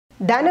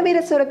దానవీర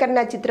సూరకర్ణ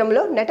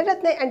చిత్రంలో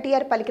నటరత్న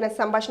NTR పలికిన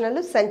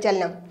సంభాషణలు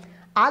సంచలనం.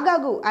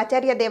 ఆగాగు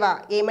ఆచార్యదేవ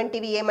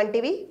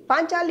ఏమంటివి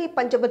పాంచాలి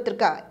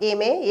పంచభుత్రిక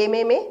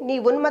ఏమేమే నీ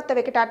ఉన్మత్త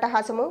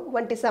వికటాటహాసము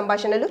వంటి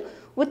సంభాషణలు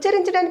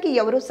ఉచ్చరించడానికి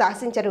ఎవరూ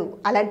సాహసించరు.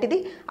 అలాంటిది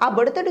ఆ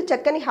బుడతడు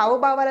చక్కని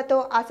హావభావాలతో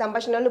ఆ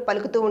సంభాషణలు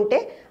పలుకుతూ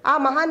ఉంటే ఆ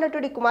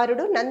మహానటుడి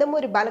కుమారుడు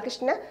నందమూరి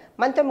బాలకృష్ణ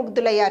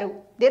మంత్రముగ్ధులయ్యారు.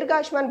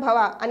 దీర్ఘాయుష్మాన్ భవ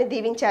అని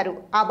దీవించారు.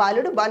 ఆ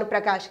బాలుడు భాను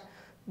ప్రకాష్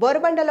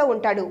బోరబండలో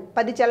ఉంటాడు.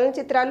 10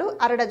 చలనచిత్రాలు,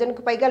 6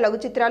 డజన్కు పైగా లఘు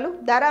చిత్రాలు,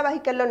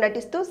 ధారావాహికల్లో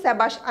నటిస్తూ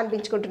శభాష్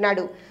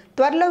అనిపించుకుంటున్నాడు.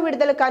 త్వరలో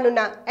విడుదల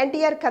కానున్న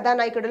NTR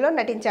కథానాయకుడిలో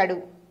నటించాడు.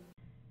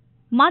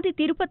 మాది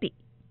తిరుపతి.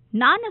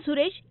 నాన్న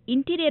సురేష్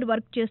ఇంటీరియర్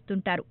వర్క్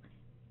చేస్తుంటారు.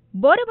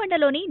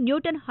 బోరబండలోని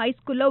న్యూటన్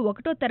హైస్కూల్లో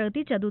 1వ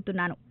తరగతి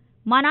చదువుతున్నాను.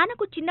 మా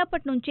నాన్నకు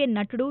చిన్నప్పటి నుంచే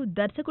నటుడు,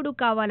 దర్శకుడు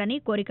కావాలని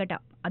కోరికట.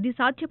 అది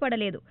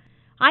సాధ్యపడలేదు.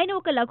 ఆయన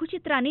ఒక లఘు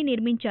చిత్రాన్ని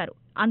నిర్మించారు.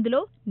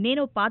 అందులో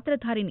నేనో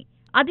పాత్రధారిని.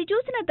 అది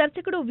చూసిన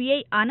దర్శకుడు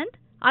VI ఆనంద్,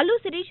 అల్లు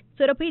శిరీష్,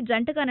 సురభి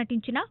జంటగా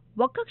నటించిన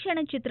ఒక్క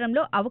క్షణం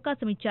చిత్రంలో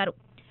అవకాశమిచ్చారు.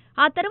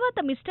 ఆ తర్వాత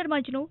మిస్టర్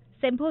మజ్ను,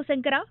 శంభో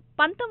శంకర,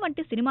 పంతం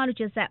వంటి సినిమాలు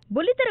చేశా.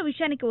 బుల్లితెర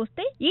విషయానికి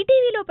వస్తే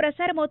ఈటీవీలో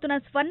ప్రసారమవుతున్న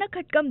స్వర్ణ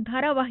ఖడ్గం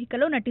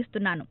ధారావాహికలో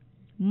నటిస్తున్నాను.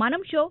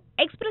 మనం షో,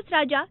 ఎక్స్ప్రెస్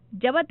రాజా,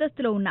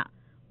 జబర్దస్త్లో ఉన్నా.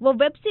 ఓ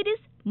వెబ్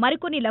సిరీస్,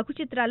 మరికొన్ని లఘు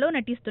చిత్రాల్లో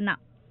నటిస్తున్నా.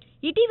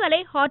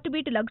 ఇటీవలే హార్ట్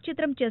బీట్ లఘు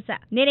చిత్రం చేశా.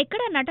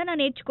 నేనెక్కడా నటన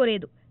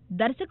నేర్చుకోలేదు.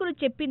 దర్శకులు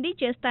చెప్పింది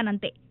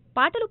చేస్తానంతే.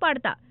 పాటలు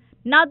పాడతా.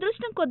 నా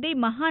అదృష్టం కొద్దీ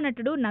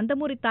మహానటుడు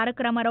నందమూరి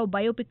తారక రామారావు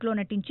బయోపిక్లో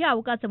నటించే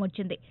అవకాశం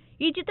వచ్చింది.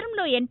 ఈ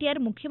చిత్రంలో NTR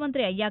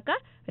ముఖ్యమంత్రి అయ్యాక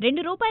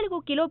 ₹2కు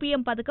కిలో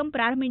బియ్యం పథకం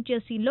ప్రారంభించే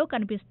సీన్లో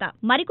కనిపిస్తా.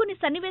 మరికొన్ని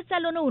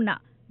సన్నివేశాల్లోనూ ఉన్నా.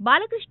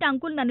 బాలకృష్ణ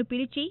అంకుల్ నన్ను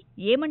పిలిచి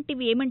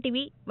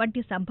ఏమంటివి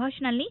వంటి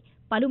సంభాషణల్ని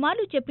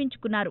పలుమార్లు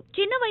చెప్పించుకున్నారు.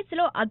 చిన్న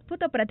వయసులో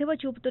అద్భుత ప్రతిభ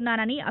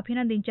చూపుతున్నానని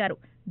అభినందించారు.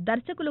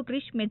 దర్శకులు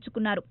క్రిష్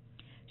మెచ్చుకున్నారు.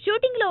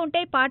 షూటింగ్లో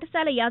ఉంటే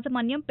పాఠశాల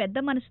యాజమాన్యం పెద్ద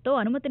మనసుతో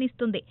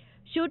అనుమతినిస్తుంది.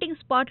 షూటింగ్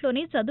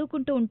స్పాట్లోనే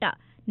చదువుకుంటూ ఉంటా.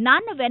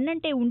 నాన్న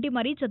వెన్నంటే ఉండి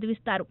మరీ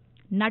చదివిస్తారు.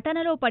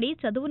 నటనలో పడి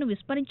చదువును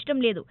విస్మరించడం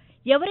లేదు.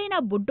 ఎవరైనా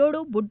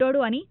బుడ్డోడు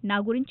అని నా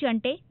గురించి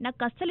అంటే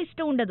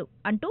నాకస్సలిష్టం ఉండదు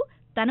అంటూ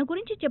తన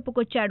గురించి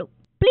చెప్పుకొచ్చాడు.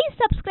 Please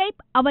subscribe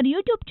our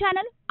YouTube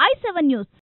channel I7News.